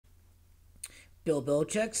Bill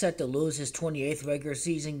Belichick set to lose his 28th regular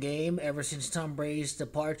season game ever since Tom Brady's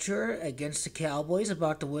departure against the Cowboys,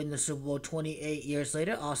 about to win the Super Bowl 28 years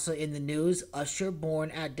later. Also in the news, Usher, born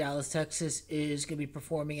at Dallas, Texas, is going to be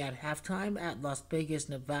performing at halftime at Las Vegas,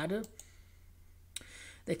 Nevada.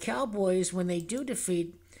 The Cowboys, when they do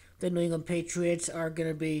defeat the New England Patriots, are going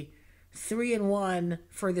to be 3-1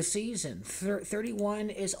 for the season. 31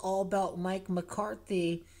 is all about Mike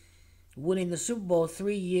McCarthy winning the Super Bowl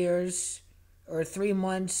 3 years or 3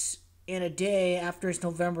 months in a day after his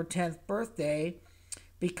November 10th birthday,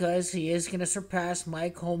 because he is going to surpass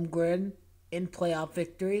Mike Holmgren in playoff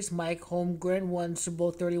victories. Mike Holmgren won Super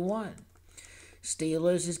Bowl 31.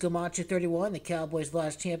 Steelers is Gamache 31. The Cowboys'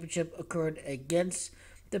 last championship occurred against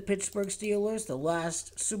the Pittsburgh Steelers. The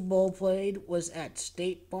last Super Bowl played was at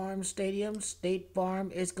State Farm Stadium. State Farm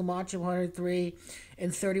is Gamache 103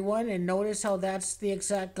 and 31. And notice how that's the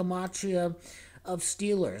exact Gematria of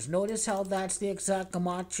Steelers. Notice how that's the exact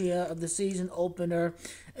Gematria of the season opener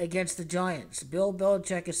against the Giants. Bill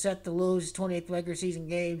Belichick is set to lose his 28th regular season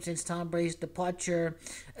game since Tom Brady's departure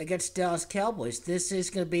against Dallas Cowboys. This is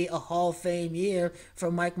going to be a Hall of Fame year for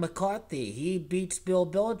Mike McCarthy. He beats Bill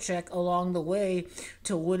Belichick along the way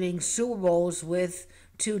to winning Super Bowls with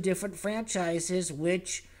two different franchises,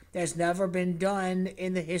 which has never been done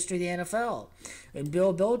in the history of the NFL. And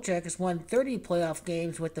Bill Belichick has won 30 playoff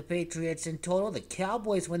games with the Patriots in total. The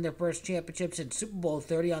Cowboys win their first championships in Super Bowl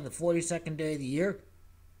 30 on the 42nd day of the year.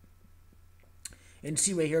 And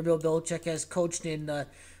see right here, Bill Belichick has coached in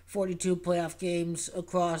 42 playoff games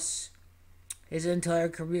across his entire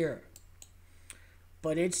career.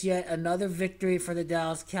 But it's yet another victory for the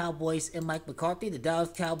Dallas Cowboys and Mike McCarthy. The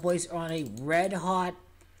Dallas Cowboys are on a red-hot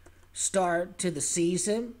start to the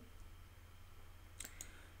season.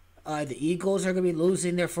 The Eagles are going to be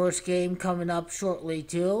losing their first game coming up shortly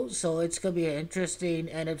too, so it's going to be an interesting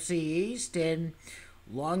NFC East. And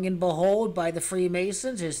long and behold, by the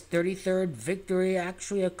Freemasons, his 33rd victory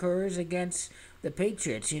actually occurs against the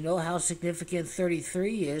Patriots. You know how significant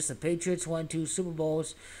 33 is. The Patriots won 2 Super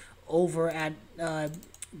Bowls over at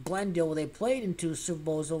Glendale. They played in 2 Super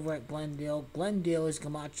Bowls over at Glendale. Glendale is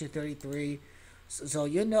Gamache 33. So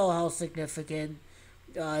you know how significant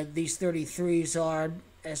these 33s are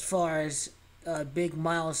as far as big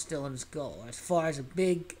milestones go, as far as a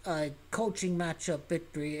big coaching matchup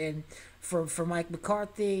victory. And for Mike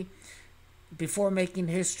McCarthy, before making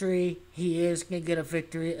history, he is going to get a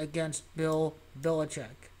victory against Bill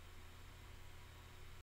Belichick.